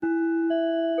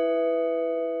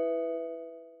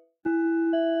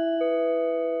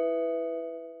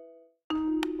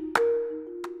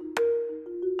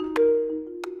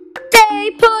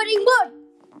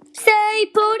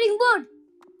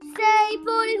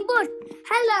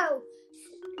Hello.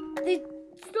 The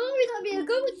story that we are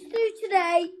going to do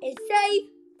today is Save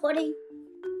Pudding.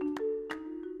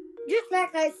 Just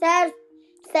like I said,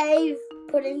 save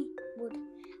pudding wood.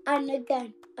 And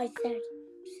again, I said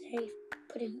save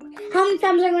pudding wood. How many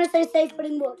times am I going to say save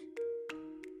pudding wood?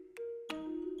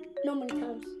 No many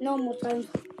times. No more times.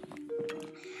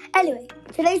 Anyway,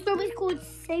 today's story is called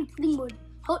Save Pudding Wood.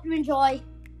 Hope you enjoy.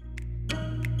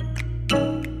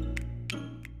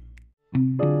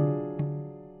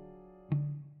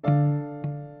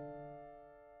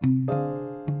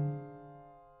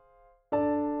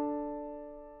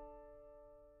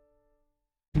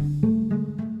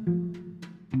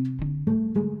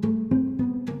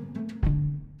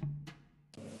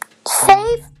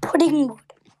 Save Pudding Wood.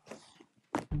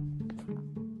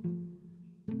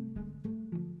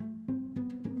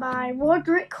 By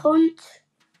Roderick Hunt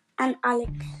and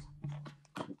Alex.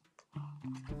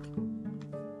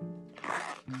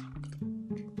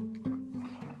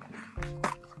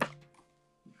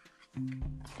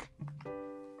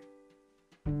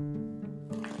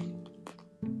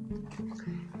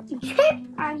 Chip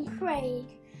and Craig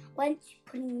went to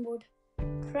Pudding Wood.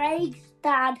 Craig's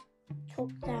dad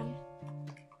took them.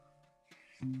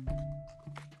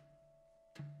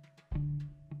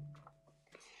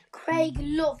 Craig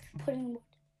loved Pudding Wood.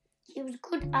 He was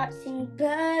good at seeing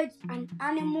birds and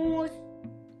animals.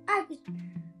 I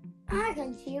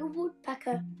can see a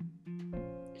woodpecker,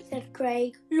 said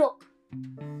Craig. Look,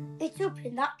 it's up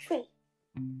in that tree.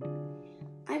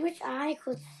 I wish I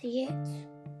could see it,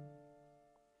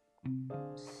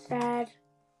 said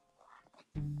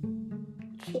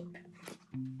Chip.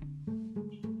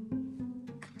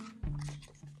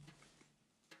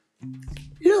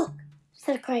 Look,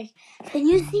 said Craig. Can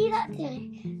you see that there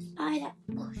by that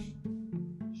bush?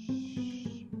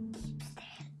 Shh, keep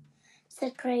still,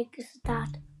 said Craig's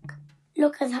dad.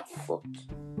 Look at that foot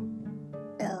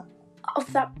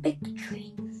of that big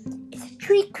tree. It's a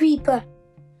tree creeper.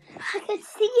 I can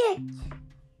see it,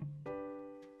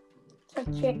 said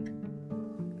Chip.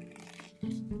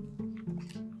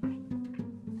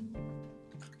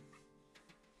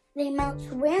 They met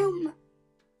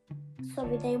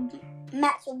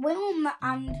Wilma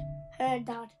and her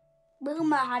dad.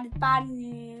 Wilma had bad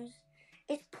news.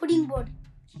 It's Pudding Wood,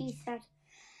 she said.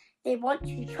 They want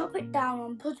to chop it down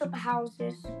and put up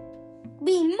houses.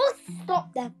 We must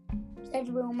stop them, said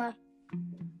Wilma.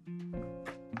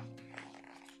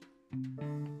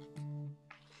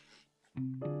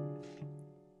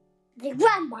 They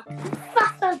ran back as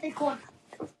fast as they could.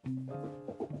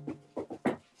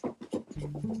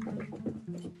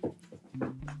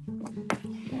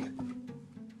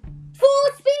 Full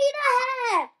speed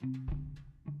ahead!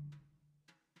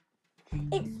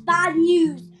 It's bad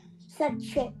news, said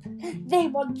Chip. They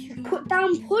want to put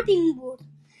down Pudding Wood.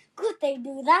 Could they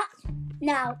do that?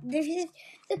 Now, this is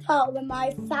the part where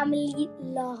my family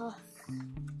laughs.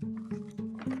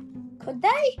 Could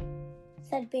they?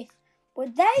 Said Biff.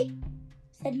 Would they?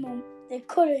 Said Mum. They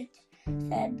couldn't,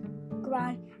 said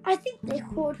Gran. I think they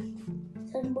could,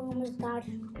 said Wilma's dad.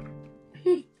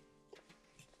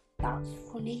 That's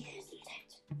funny, isn't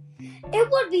it? It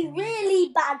would be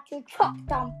really bad to chop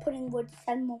down Pudding Wood,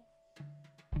 said Mum.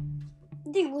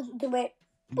 They wouldn't do it.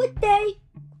 Would they?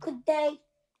 Could they?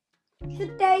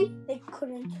 Should they? They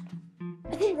couldn't.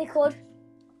 I think they could.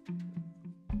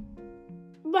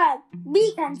 Well,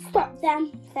 we can stop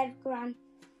them, said Gran.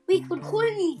 We could call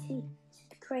a meeting,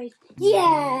 said Craig.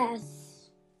 Yes!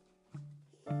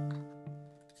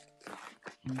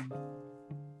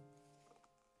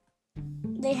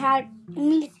 They had a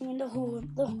meeting in the hall.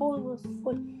 The hall was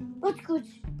full. What a good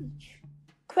speech.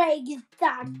 Craig's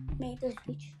dad made the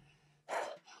speech.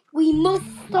 We must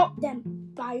stop them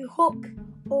by hook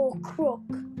or crook,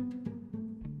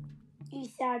 he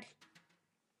said.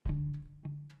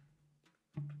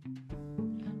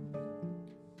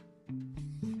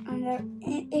 And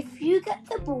if you get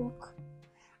the book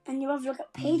and you have a look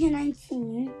at page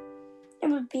 19, it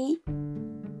would be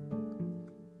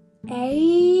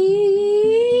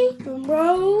a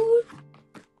road,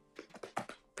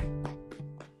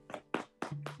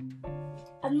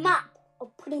 a map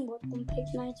of Pudding Wood on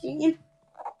page 19.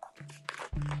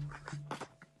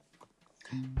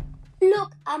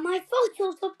 Look at my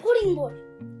photos of Pudding Wood,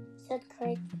 said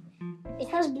Craig. It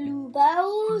has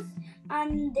bluebells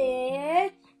and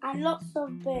deer and lots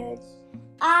of birds.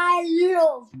 I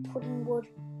love Pudding Wood.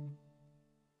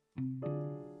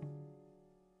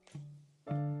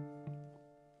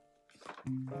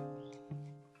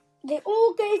 They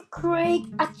all gave Craig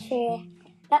a chair.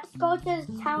 Let's go to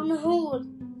the town hall,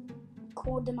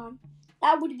 called the man.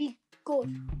 That would be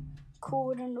good,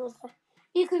 called another.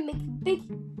 You can make a big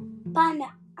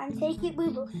banner and take it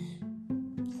with us,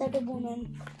 said the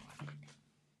woman.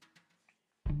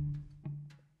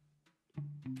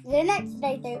 The next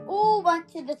day they all went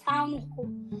to the town hall.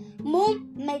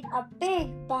 Mum made a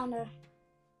big banner.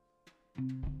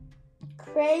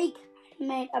 Craig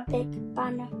made a big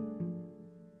banner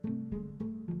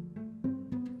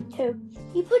too.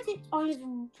 He put it on his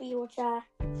wheelchair.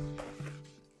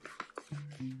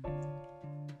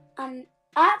 And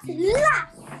at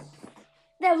last,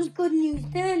 there was good news.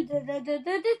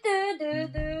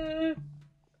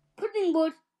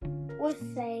 Puddingwood was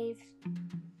saved.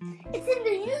 It's in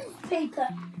the newspaper,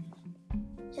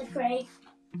 said Craig.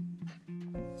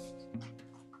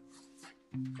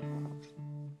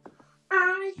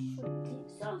 I should think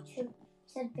so too,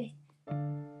 said Biff.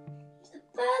 The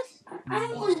birds and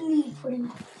animals need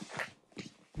Puddingwood.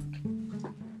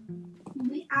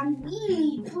 And we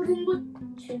need Puddingwood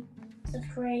too, said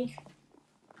Craig.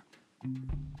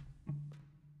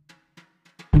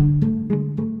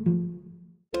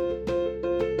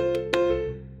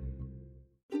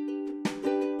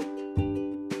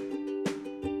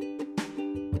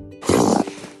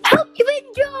 Hope you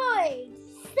enjoyed!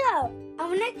 So,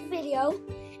 our next video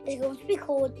is going to be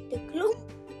called The Gloom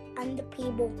and the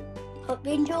People. Hope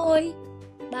you enjoy.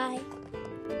 Bye.